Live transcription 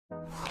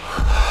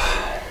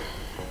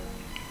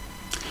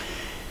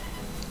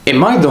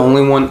Am I the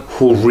only one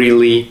who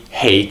really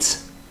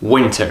hates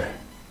winter?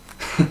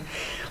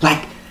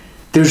 Like,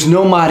 there's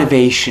no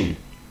motivation,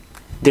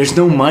 there's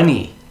no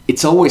money,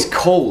 it's always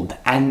cold,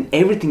 and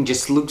everything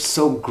just looks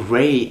so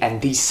gray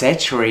and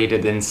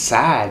desaturated and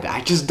sad.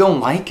 I just don't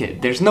like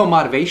it. There's no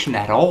motivation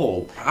at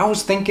all. I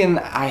was thinking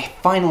I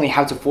finally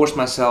have to force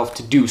myself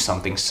to do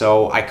something,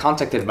 so I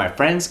contacted my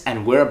friends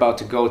and we're about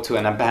to go to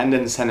an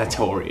abandoned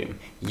sanatorium.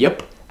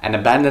 Yep, an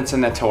abandoned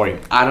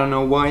sanatorium. I don't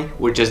know why,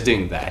 we're just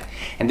doing that.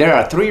 And there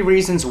are 3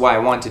 reasons why I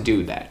want to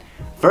do that.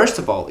 First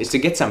of all is to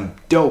get some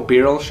dope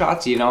B-roll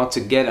shots, you know, to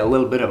get a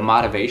little bit of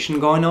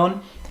motivation going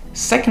on.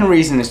 Second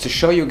reason is to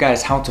show you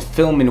guys how to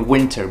film in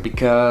winter,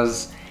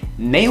 because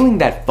nailing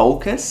that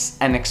focus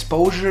and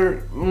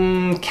exposure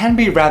can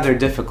be rather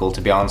difficult,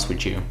 to be honest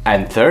with you.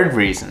 And third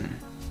reason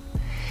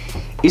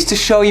is to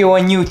show you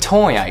a new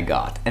toy I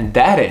got, and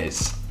that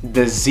is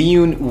the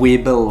Zhiyun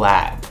WEEBILL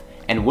Lab.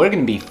 And we're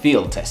gonna be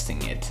field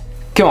testing it.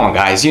 Come on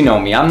guys, you know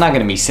me, I'm not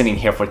gonna be sitting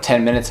here for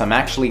 10 minutes, I'm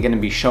actually gonna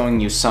be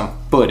showing you some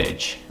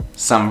footage.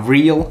 Some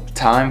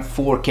real-time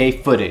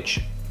 4K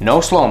footage.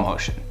 No slow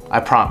motion, I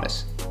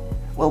promise.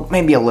 Well,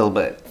 maybe a little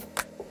bit.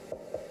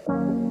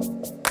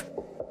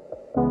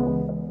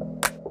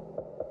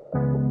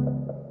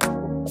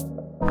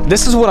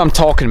 This is what I'm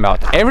talking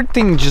about.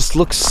 Everything just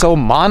looks so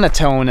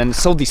monotone and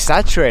so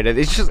desaturated.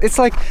 It's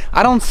like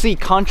I don't see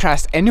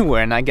contrast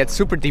anywhere and I get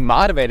super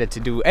demotivated to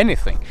do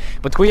anything.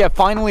 But we have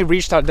finally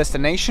reached our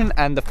destination,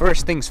 and the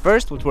first things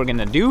first, what we're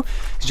gonna do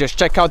is just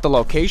check out the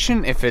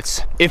location, if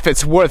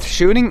it's worth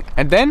shooting,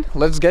 and then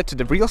let's get to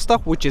the real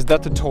stuff, which is the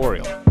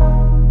tutorial.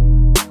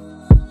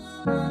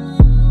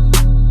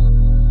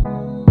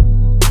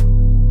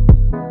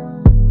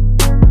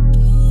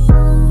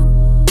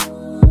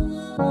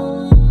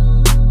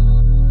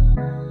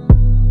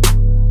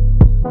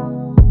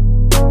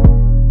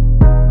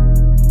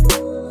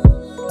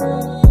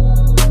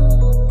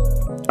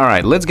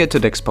 Alright, let's get to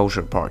the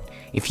exposure part.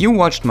 If you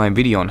watched my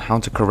video on how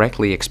to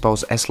correctly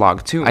expose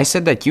S-Log2, I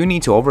said that you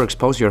need to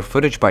overexpose your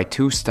footage by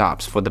 2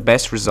 stops for the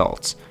best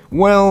results.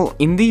 Well,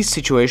 in these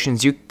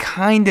situations you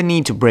kinda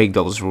need to break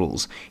those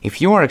rules. If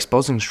you are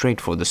exposing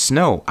straight for the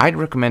snow, I'd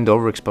recommend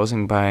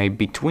overexposing by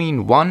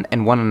between 1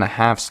 and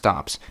 1.5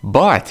 stops.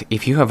 But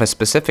if you have a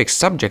specific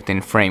subject in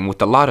frame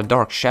with a lot of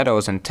dark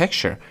shadows and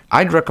texture,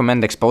 I'd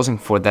recommend exposing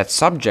for that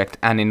subject,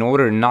 and in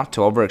order not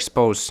to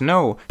overexpose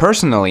snow,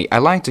 personally I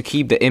like to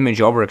keep the image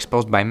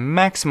overexposed by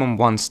maximum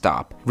 1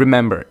 stop.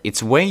 Remember,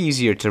 it's way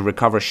easier to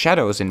recover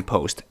shadows in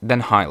post than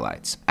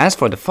highlights. As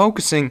for the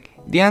focusing,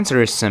 the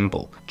answer is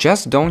simple.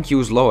 Just don't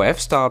use low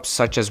f-stops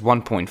such as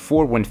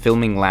 1.4 when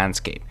filming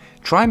landscape.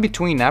 Try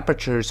between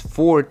apertures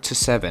 4 to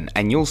 7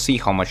 and you'll see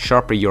how much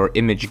sharper your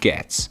image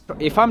gets.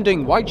 If I'm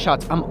doing wide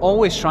shots, I'm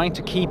always trying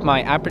to keep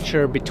my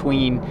aperture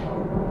between,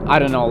 I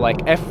don't know, like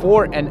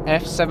f4 and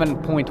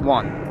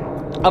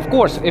f7.1. Of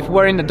course, if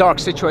we're in a dark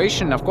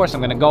situation, of course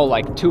I'm gonna go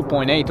like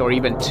 2.8 or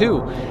even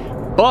 2.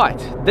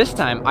 But this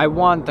time I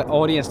want the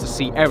audience to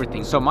see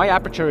everything, so my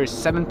aperture is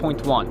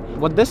 7.1.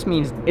 What this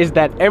means is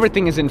that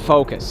everything is in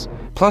focus.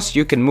 Plus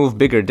you can move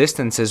bigger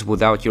distances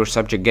without your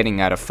subject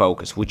getting out of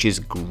focus, which is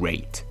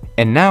great.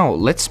 And now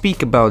let's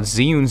speak about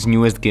Zhiyun's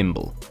newest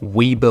gimbal,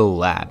 WEEBILL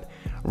Lab.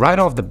 Right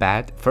off the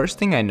bat, first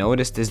thing I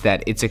noticed is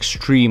that it's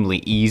extremely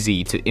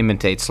easy to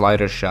imitate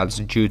slider shots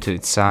due to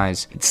its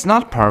size. It's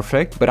not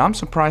perfect, but I'm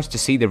surprised to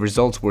see the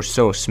results were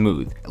so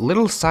smooth.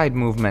 Little side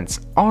movements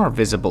are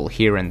visible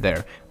here and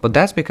there, but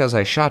that's because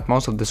I shot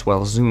most of this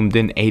while zoomed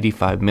in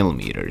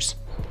 85mm.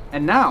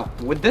 And now,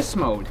 with this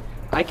mode,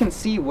 I can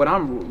see what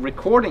I'm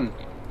recording,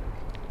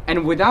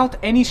 and without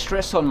any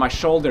stress on my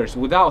shoulders,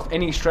 without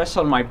any stress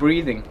on my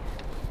breathing,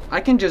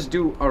 I can just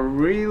do a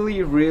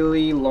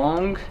really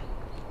long,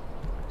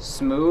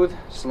 smooth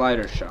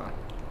slider shot.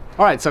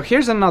 Alright, so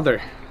here's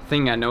another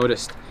thing I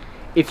noticed.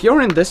 If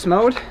you're in this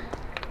mode,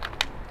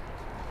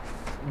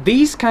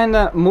 these kind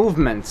of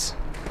movements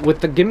with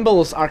the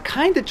gimbals are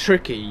kind of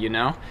tricky, you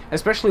know?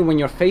 Especially when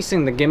you're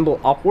facing the gimbal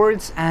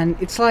upwards, and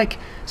it's like,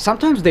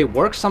 sometimes they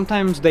work,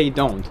 sometimes they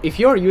don't. If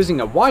you're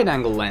using a wide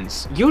angle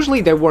lens,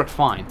 usually they work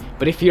fine.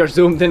 But if you're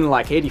zoomed in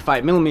like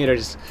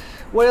 85mm,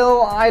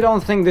 well, I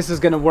don't think this is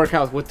gonna work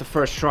out with the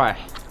first try.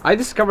 I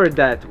discovered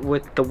that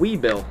with the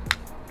WEEBILL,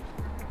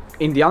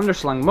 in the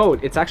underslung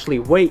mode, it's actually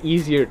way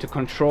easier to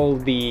control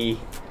the,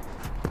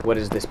 what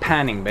is this,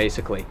 panning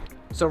basically.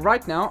 So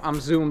right now I'm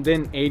zoomed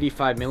in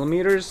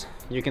 85mm.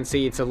 You can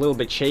see it's a little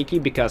bit shaky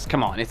because,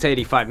 come on, it's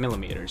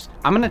 85mm.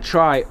 I'm gonna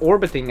try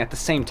orbiting at the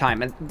same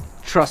time, and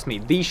trust me,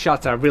 these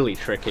shots are really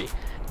tricky.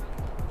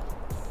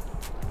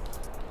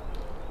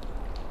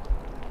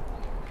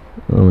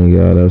 Oh my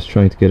god, I was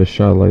trying to get a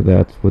shot like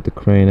that with the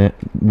crane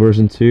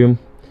version 2.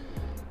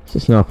 It's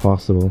just not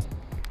possible.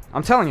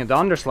 I'm telling you, the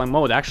underslung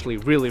mode actually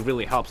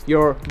really helps.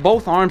 Your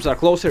both arms are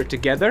closer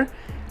together,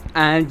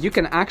 and you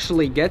can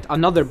actually get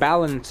another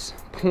balance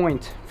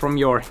point from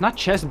your, not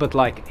chest, but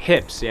like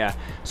hips, yeah.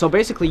 So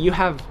basically you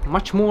have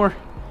much more,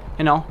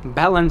 you know,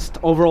 balanced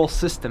overall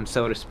system,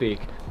 so to speak.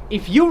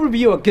 If you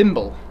review a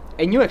gimbal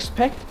and you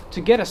expect to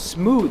get a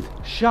smooth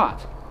shot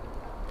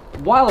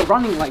while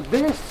running like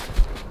this.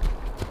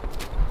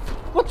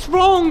 What's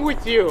wrong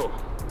with you?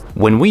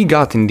 When we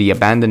got in the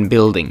abandoned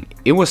building,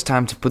 it was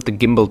time to put the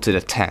gimbal to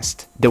the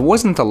test. There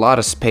wasn't a lot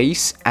of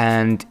space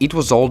and it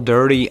was all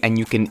dirty and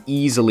you can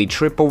easily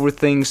trip over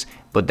things,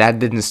 but that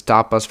didn't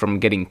stop us from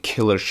getting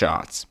killer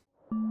shots.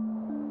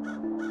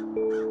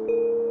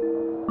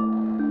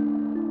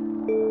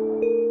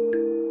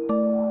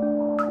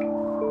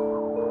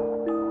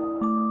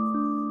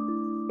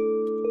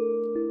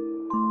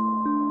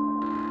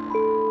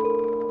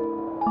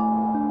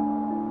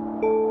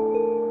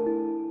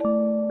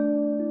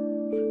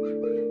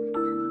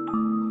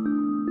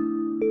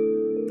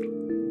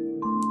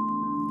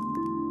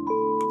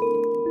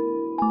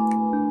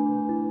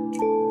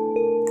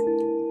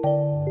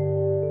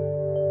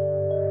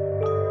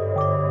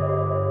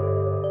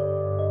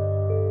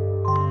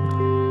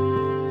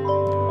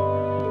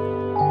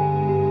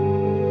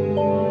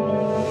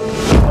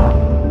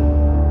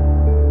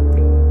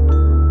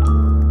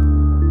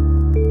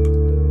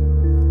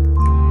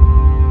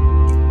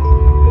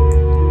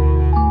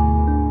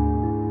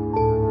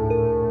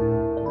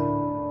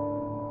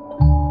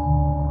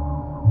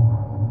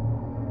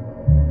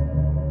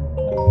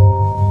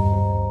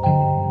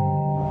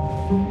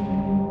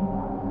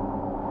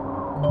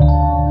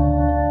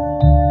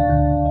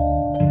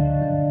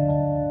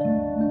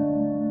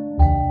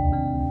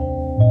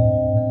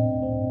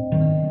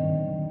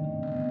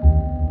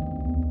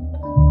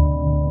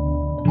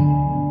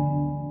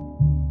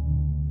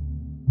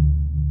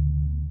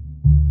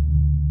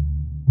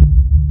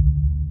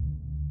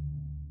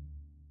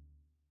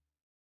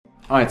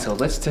 Alright, so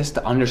let's test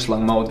the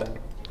underslung mode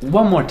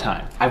one more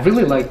time. I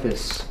really like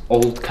this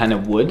old kind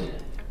of wood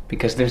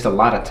because there's a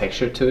lot of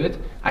texture to it.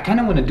 I kind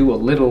of want to do a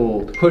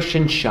little push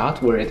in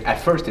shot where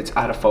at first it's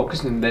out of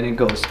focus and then it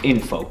goes in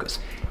focus.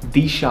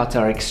 These shots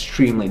are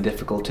extremely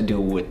difficult to do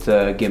with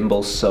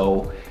gimbals,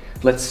 so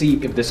let's see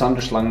if this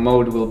underslung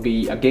mode will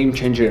be a game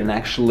changer and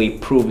actually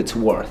prove its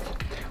worth.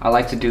 I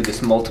like to do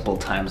this multiple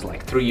times,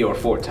 like 3 or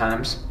 4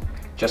 times,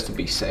 just to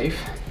be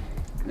safe.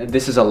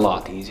 This is a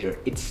lot easier.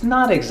 It's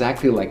not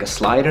exactly like a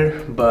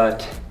slider,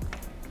 but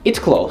it's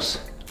close.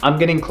 I'm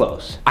getting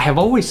close. I have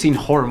always seen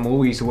horror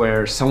movies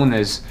where someone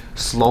is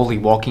slowly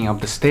walking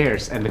up the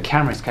stairs and the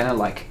camera is kind of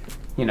like,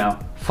 you know,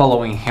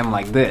 following him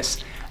like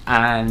this.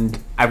 And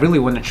I really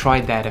want to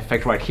try that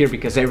effect right here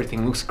because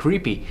everything looks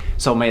creepy.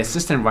 So my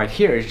assistant right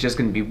here is just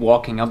going to be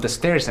walking up the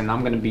stairs and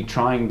I'm going to be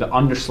trying the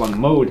underslung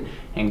mode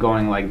and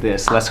going like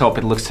this. Let's hope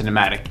it looks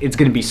cinematic. It's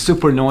going to be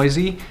super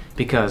noisy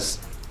because,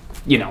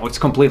 you know, it's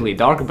completely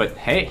dark, but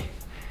hey,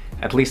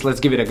 at least let's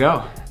give it a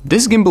go.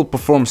 This gimbal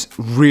performs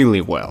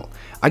really well.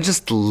 I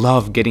just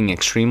love getting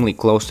extremely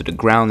close to the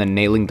ground and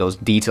nailing those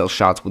detail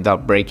shots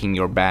without breaking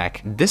your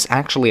back. This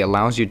actually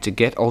allows you to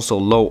get also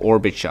low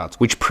orbit shots,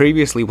 which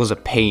previously was a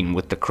pain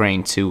with the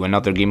Crane 2 and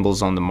other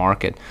gimbals on the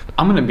market.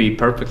 I'm gonna be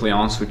perfectly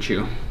honest with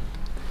you.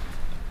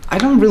 I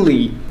don't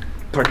really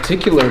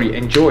particularly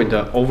enjoy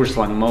the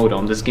overslung mode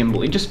on this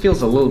gimbal. It just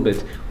feels a little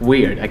bit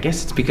weird. I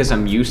guess it's because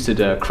I'm used to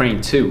the Crane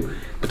 2.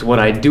 But what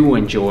I do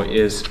enjoy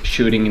is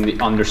shooting in the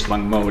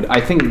underslung mode. I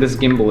think this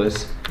gimbal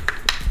is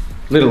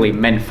literally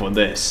meant for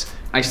this.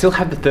 I still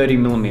have the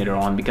 30mm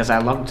on because I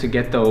love to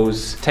get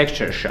those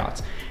texture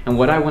shots. And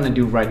what I want to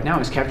do right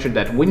now is capture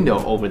that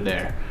window over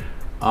there.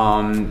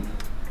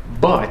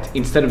 But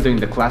instead of doing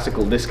the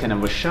classical this kind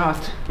of a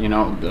shot, you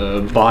know,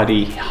 the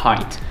body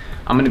height,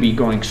 I'm going to be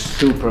going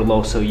super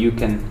low so you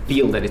can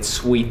feel that it's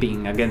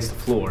sweeping against the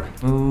floor.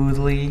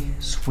 Smoothly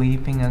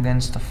sweeping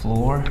against the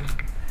floor.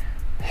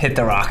 Hit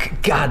the rock.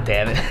 God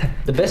damn it.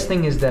 The best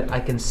thing is that I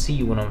can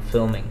see when I'm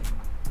filming.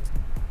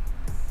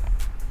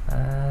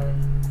 The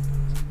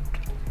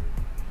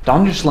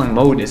underslung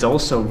mode is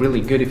also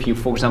really good if you,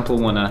 for example,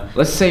 wanna,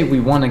 let's say we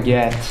wanna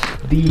get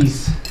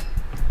these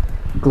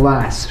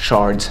glass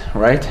shards,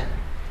 right?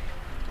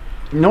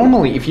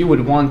 Normally, if you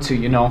would want to,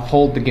 you know,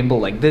 hold the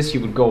gimbal like this, you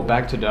would go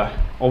back to the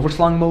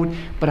overslung mode,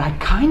 but I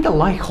kinda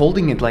like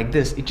holding it like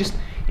this.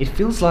 It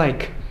feels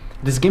like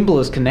this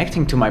gimbal is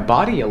connecting to my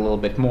body a little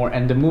bit more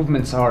and the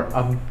movements are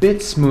a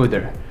bit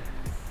smoother.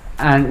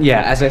 And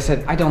yeah, as I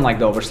said, I don't like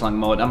the overslung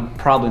mode. I'm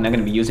probably not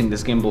gonna be using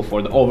this gimbal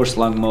for the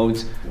overslung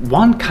modes.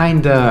 One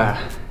kinda,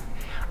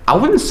 I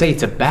wouldn't say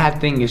it's a bad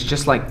thing, it's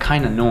just like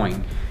kinda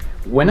annoying.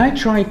 When I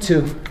try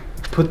to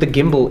put the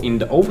gimbal in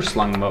the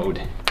overslung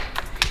mode,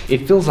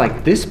 it feels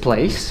like this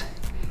place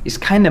is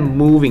kinda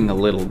moving a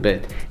little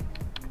bit.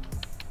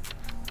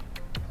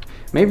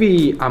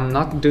 Maybe I'm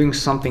not doing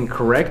something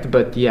correct,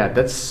 but yeah,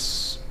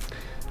 that's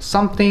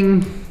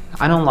something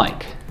I don't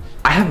like.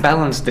 I have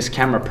balanced this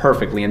camera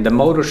perfectly and the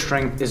motor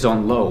strength is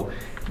on low,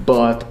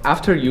 but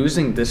after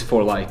using this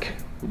for like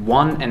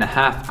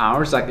 1.5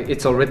 hours,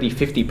 it's already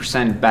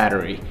 50%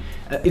 battery.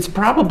 It's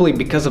probably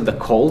because of the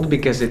cold,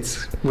 because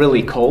it's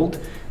really cold,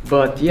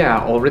 but yeah,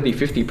 already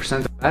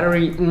 50%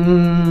 battery.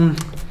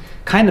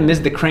 Kind of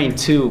missed the Crane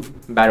 2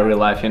 battery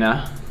life, you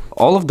know?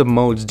 All of the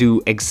modes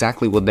do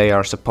exactly what they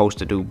are supposed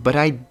to do, but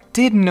I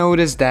did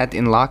notice that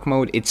in lock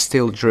mode it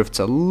still drifts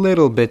a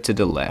little bit to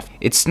the left.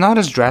 It's not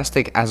as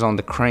drastic as on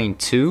the Crane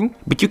 2,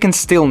 but you can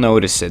still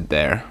notice it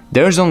there.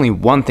 There's only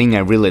one thing I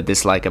really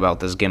dislike about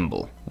this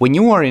gimbal. When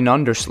you are in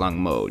underslung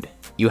mode,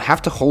 you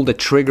have to hold the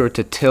trigger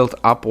to tilt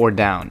up or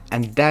down,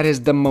 and that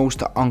is the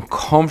most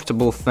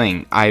uncomfortable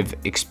thing I've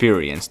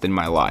experienced in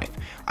my life.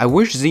 I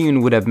wish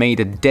Zhiyun would have made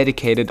a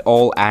dedicated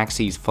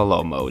all-axis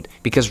follow mode,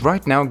 because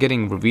right now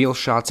getting reveal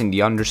shots in the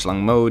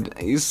underslung mode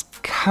is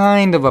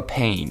kind of a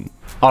pain.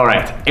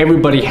 Alright,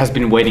 everybody has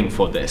been waiting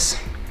for this.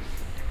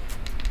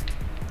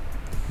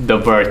 The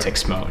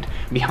vertex mode.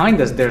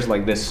 Behind us there's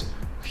like this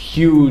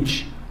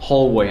huge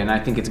hallway, and I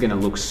think it's gonna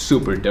look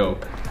super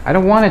dope. I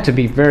don't want it to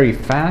be very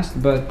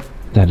fast, but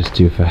That is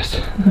too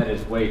fast. that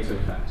is way too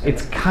fast.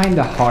 It's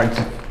kinda hard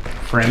to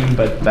frame,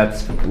 but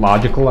that's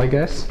logical, I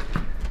guess.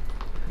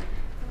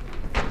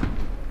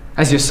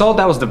 As you saw,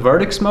 that was the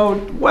vertex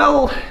mode.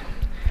 Well,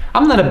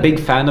 I'm not a big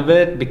fan of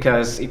it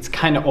because it's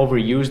kind of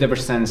overused ever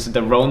since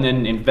the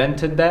Ronin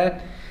invented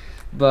that.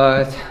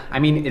 But, I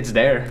mean, it's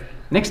there.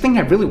 Next thing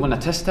I really want to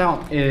test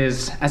out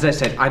is, as I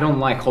said, I don't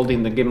like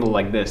holding the gimbal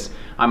like this.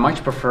 I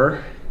much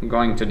prefer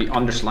going to the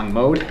underslung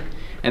mode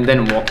and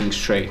then walking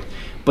straight.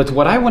 But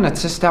what I want to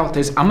test out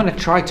is I'm going to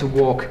try to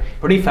walk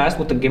pretty fast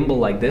with the gimbal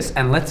like this,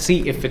 and let's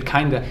see if it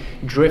kind of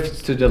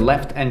drifts to the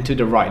left and to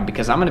the right,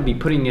 because I'm going to be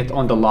putting it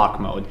on the lock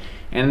mode.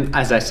 And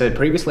as I said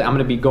previously, I'm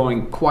going to be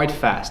going quite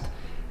fast.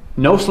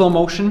 No slow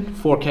motion,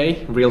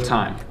 4K, real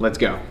time. Let's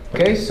go.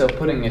 Okay, so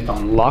putting it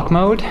on lock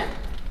mode.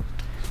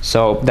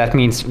 So that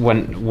means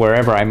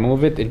wherever I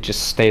move it, it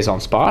just stays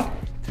on spot.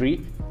 3,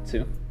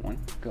 2, 1,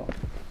 go.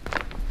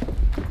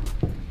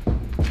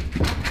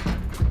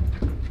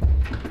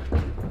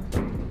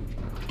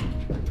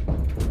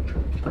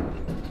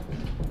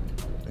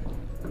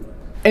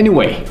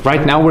 Anyway,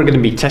 right now we're going to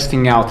be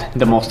testing out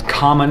the most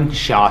common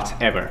shot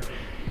ever.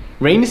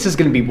 Rainis is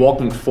going to be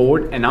walking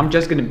forward, and I'm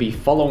just going to be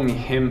following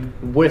him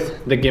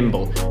with the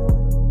gimbal.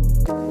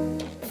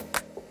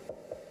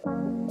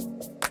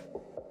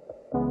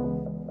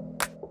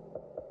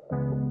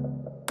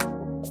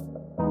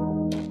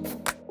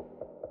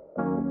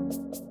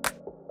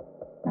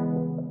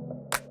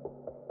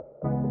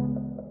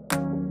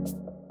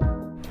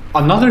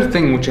 Another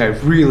thing which I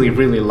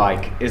really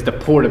like is the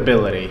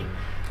portability.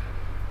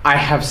 I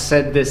have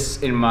said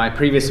this in my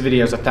previous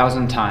videos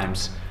 1,000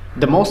 times.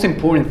 The most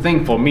important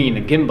thing for me in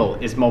a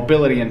gimbal is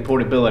mobility and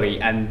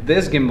portability, and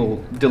this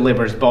gimbal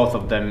delivers both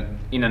of them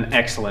in an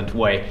excellent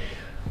way.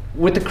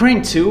 With the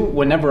Crane 2,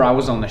 whenever I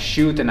was on a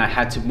shoot and I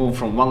had to move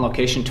from one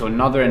location to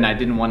another and I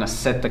didn't want to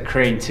set the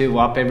Crane 2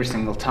 up every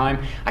single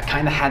time, I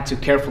kind of had to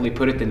carefully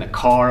put it in the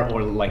car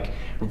or like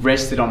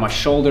rest it on my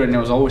shoulder, and it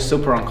was always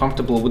super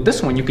uncomfortable. With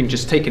this one, you can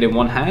just take it in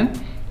one hand,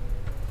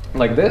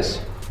 like this,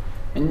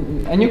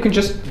 and you can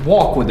just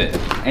walk with it,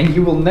 and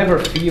you will never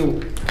feel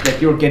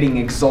that you're getting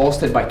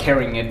exhausted by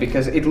carrying it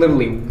because it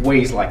literally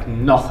weighs like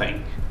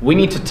nothing. We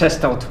need to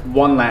test out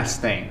one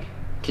last thing.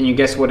 Can you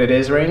guess what it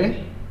is,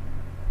 Rainy?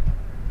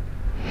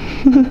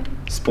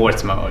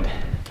 Sports mode.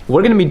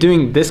 We're gonna be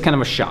doing this kind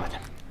of a shot.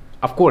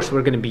 Of course,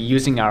 we're gonna be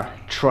using our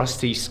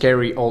trusty,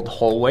 scary old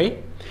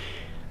hallway,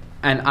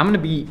 and I'm gonna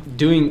be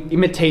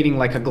imitating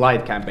like a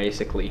glide cam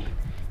basically.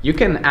 You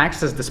can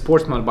access the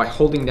sports mode by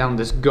holding down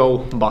this go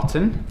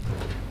button.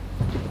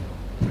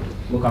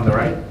 Look on the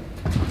right.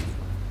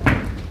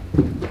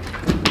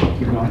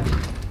 Keep going.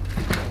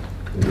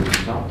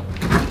 Stop.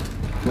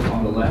 Look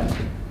on the left.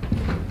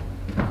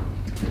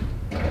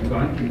 Keep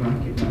going, keep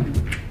going, keep going.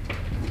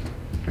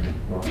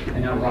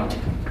 And now run.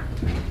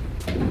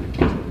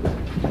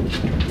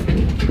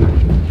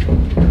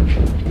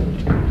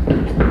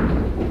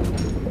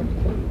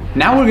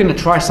 Now we're gonna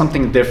try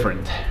something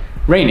different.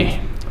 Rainy,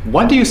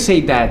 what do you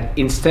say that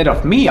instead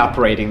of me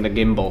operating the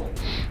gimbal,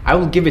 I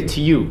will give it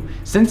to you?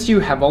 Since you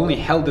have only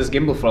held this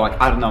gimbal for like,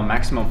 I don't know,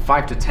 maximum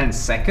 5 to 10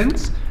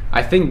 seconds,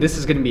 I think this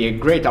is going to be a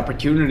great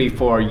opportunity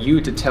for you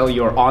to tell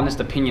your honest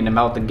opinion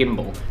about the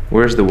gimbal.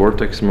 Where's the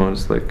vortex mode?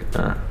 It's like,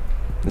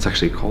 it's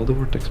actually called the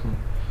vortex mode.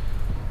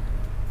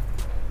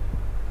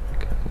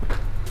 Okay.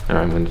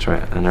 Alright, I'm gonna try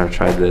it. I never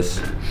tried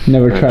this.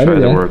 Never tried it,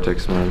 the yeah?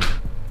 vortex mode.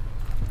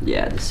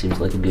 Yeah, this seems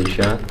like a good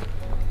shot.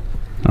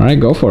 Alright,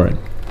 go for it.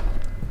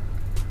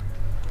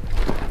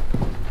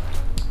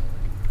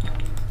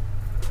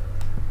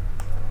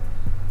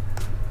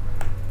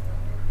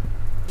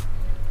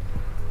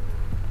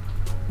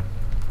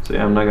 So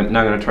yeah, I'm not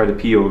gonna try the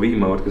POV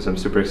mode because I'm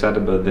super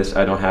excited about this.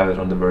 I don't have it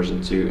on the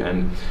version 2,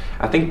 and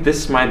I think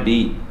this might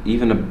be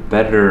even a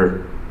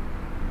better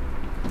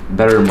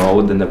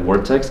mode than the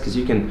vortex, because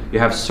you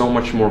have so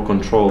much more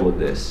control with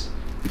this.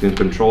 You can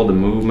control the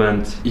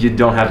movement. You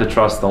don't have to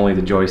trust only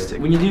the joystick.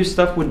 When you do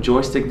stuff with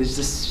joystick, this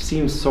just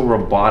seems so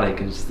robotic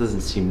and it just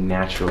doesn't seem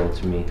natural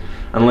to me,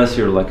 unless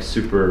you're like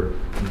super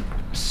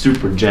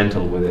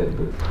gentle with it.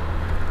 But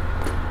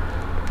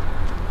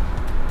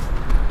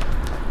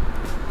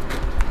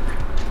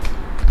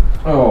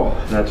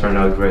oh, that turned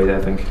out great,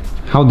 I think.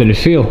 How did it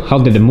feel? How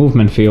did the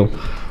movement feel?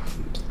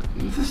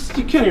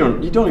 You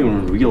you don't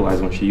even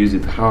realize once you use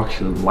it how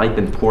actually light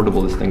and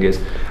portable this thing is.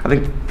 I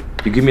think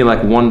you give me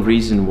like one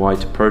reason why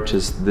to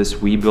purchase this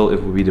WEEBILL,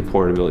 it would be the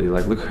portability.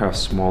 Like, look how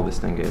small this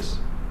thing is.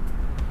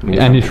 I mean,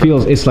 and it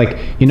feels, it's like,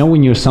 you know,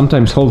 when you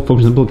sometimes hold, for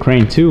example,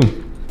 Crane 2,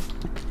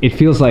 it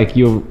feels like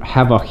you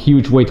have a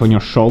huge weight on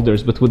your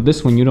shoulders, but with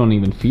this one you don't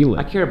even feel it.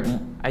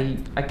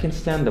 I can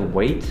stand the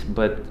weight,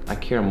 but I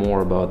care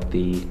more about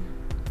the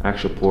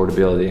actual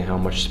portability and how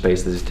much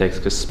space this takes,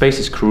 because space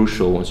is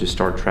crucial once you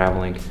start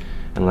traveling.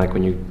 And like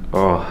when you,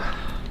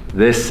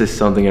 this is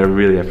something I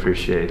really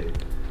appreciate.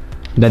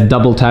 That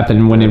double tap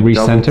and when it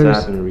recenters? Double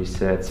tap and it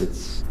resets,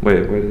 it's,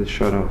 wait, where did it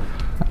shut off?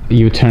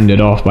 You turned it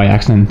off by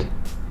accident.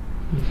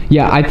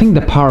 Yeah, I think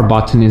the power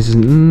button is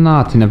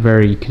not in a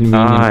very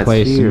convenient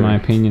place in my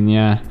opinion,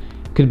 yeah.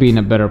 Could be in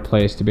a better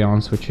place, to be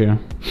honest with you.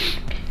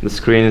 The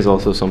screen is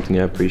also something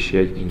I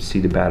appreciate. You can see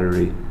the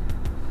battery.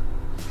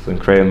 So in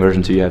Crane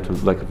version 2 you have to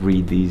like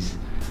read these,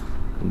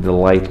 the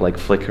light like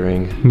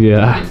flickering.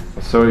 Yeah.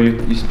 So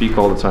you speak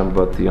all the time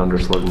about the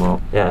underslug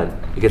mode. Yeah,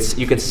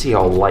 you can see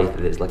how light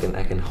it is. Like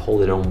I can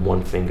hold it on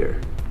one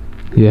finger.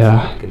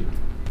 Yeah.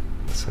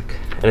 It's like,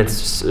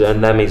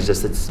 and that means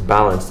just it's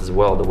balanced as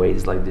well. The weight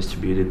is like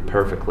distributed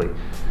perfectly.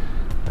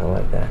 I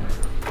like that.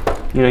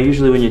 You know,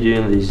 usually when you're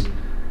doing these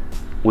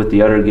with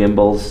the other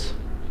gimbals,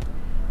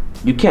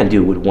 you can't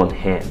do it with one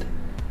hand.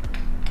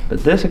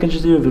 But this I can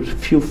just do it with a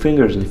few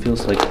fingers and it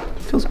feels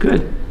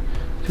good.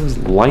 It feels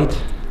light,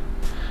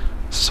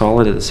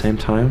 solid at the same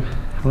time.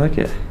 I like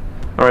it.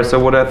 Alright, so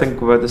what I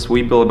think about this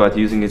WEEBILL, about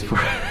using it for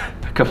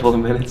a couple of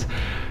minutes.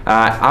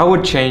 I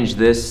would change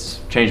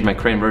my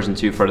Crane version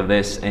 2 for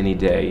this any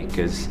day,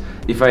 because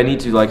if I need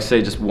to like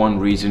say just one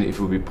reason, it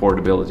would be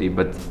portability,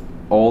 but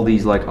all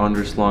these like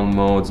underslung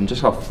modes and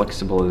just how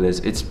flexible it is,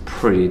 it's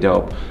pretty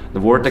dope. The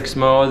vortex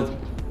mode,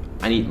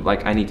 I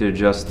need to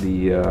adjust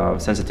the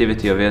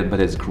sensitivity of it, but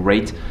it's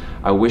great.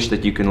 I wish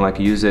that you can like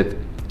use it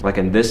like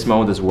in this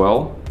mode as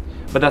well,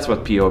 but that's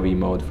what POV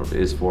mode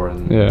is for,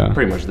 and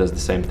pretty much does the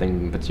same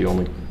thing, but you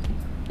only,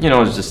 you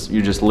know,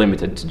 you're just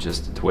limited to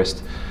just a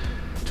twist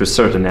to a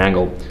certain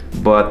angle.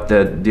 But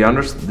the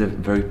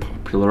very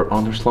popular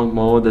underslung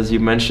mode, as you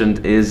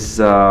mentioned, is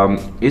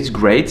it's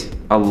great.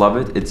 I love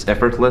it. It's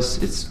effortless.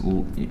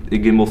 The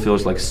gimbal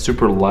feels like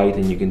super light,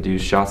 and you can do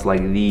shots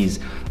like these,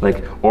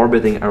 like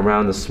orbiting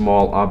around a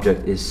small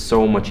object is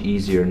so much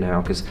easier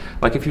now. Because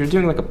like if you're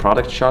doing like a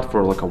product shot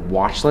for like a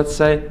watch, let's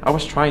say, I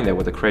was trying that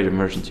with the Crane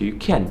version 2. You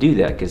can't do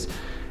that because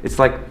it's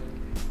like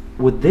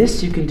with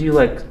this you can do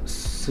like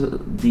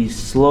these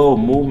slow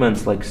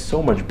movements like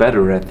so much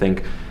better, I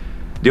think.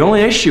 The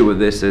only issue with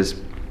this is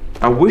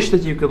I wish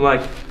that you could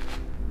like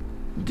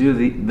do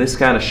this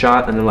kind of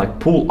shot and then like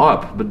pull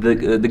up, but the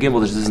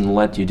gimbal just doesn't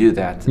let you do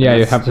that. Yeah,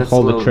 you have to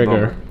hold the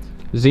trigger.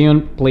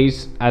 Zhiyun,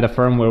 please add a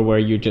firmware where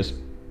you just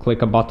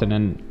click a button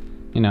and,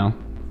 you know,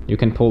 you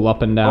can pull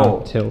up and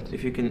down, tilt.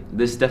 If you can,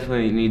 this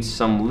definitely needs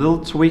some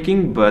little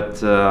tweaking,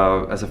 but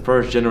as a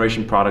first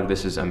generation product,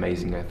 this is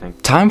amazing, I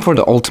think. Time for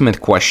the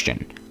ultimate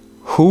question.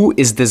 Who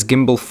is this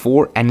gimbal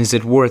for, and is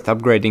it worth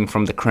upgrading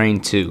from the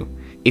Crane 2?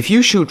 If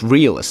you shoot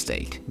real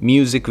estate,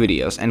 music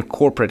videos and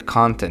corporate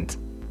content,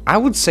 I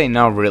would say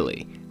not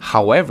really.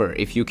 However,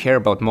 if you care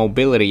about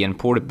mobility and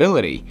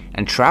portability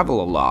and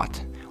travel a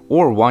lot,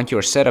 or want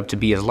your setup to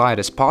be as light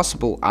as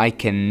possible, I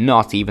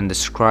cannot even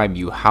describe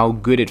you how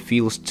good it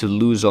feels to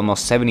lose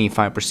almost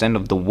 75%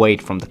 of the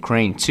weight from the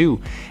Crane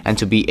 2 and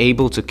to be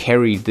able to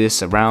carry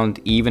this around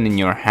even in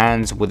your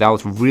hands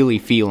without really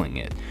feeling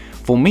it.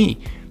 For me,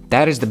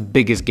 that is the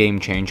biggest game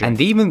changer,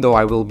 and even though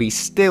I will be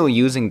still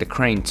using the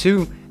Crane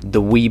 2, the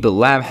WEEBILL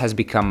Lab has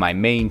become my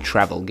main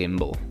travel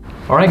gimbal.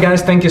 Alright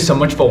guys, thank you so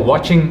much for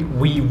watching.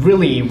 We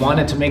really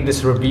wanted to make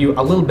this review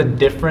a little bit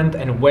different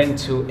and went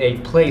to a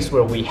place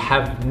where we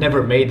have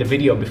never made a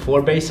video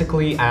before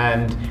basically,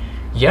 and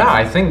yeah,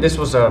 I think this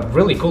was a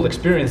really cool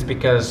experience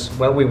because,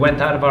 well, we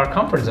went out of our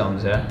comfort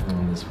zones, yeah?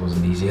 This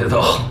wasn't easy at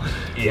all.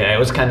 Yeah, it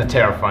was kind of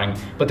terrifying.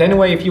 But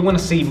anyway, if you want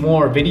to see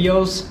more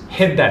videos,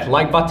 hit that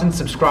like button,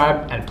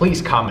 subscribe, and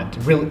please comment.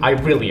 I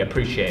really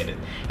appreciate it.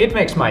 It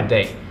makes my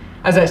day.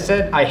 As I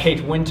said, I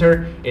hate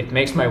winter. It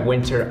makes my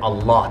winter a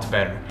lot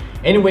better.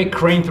 Anyway,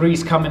 Crane 3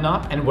 is coming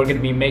up, and we're going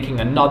to be making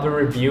another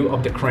review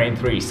of the Crane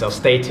 3, so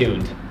stay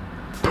tuned.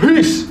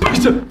 Peace!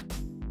 Peace!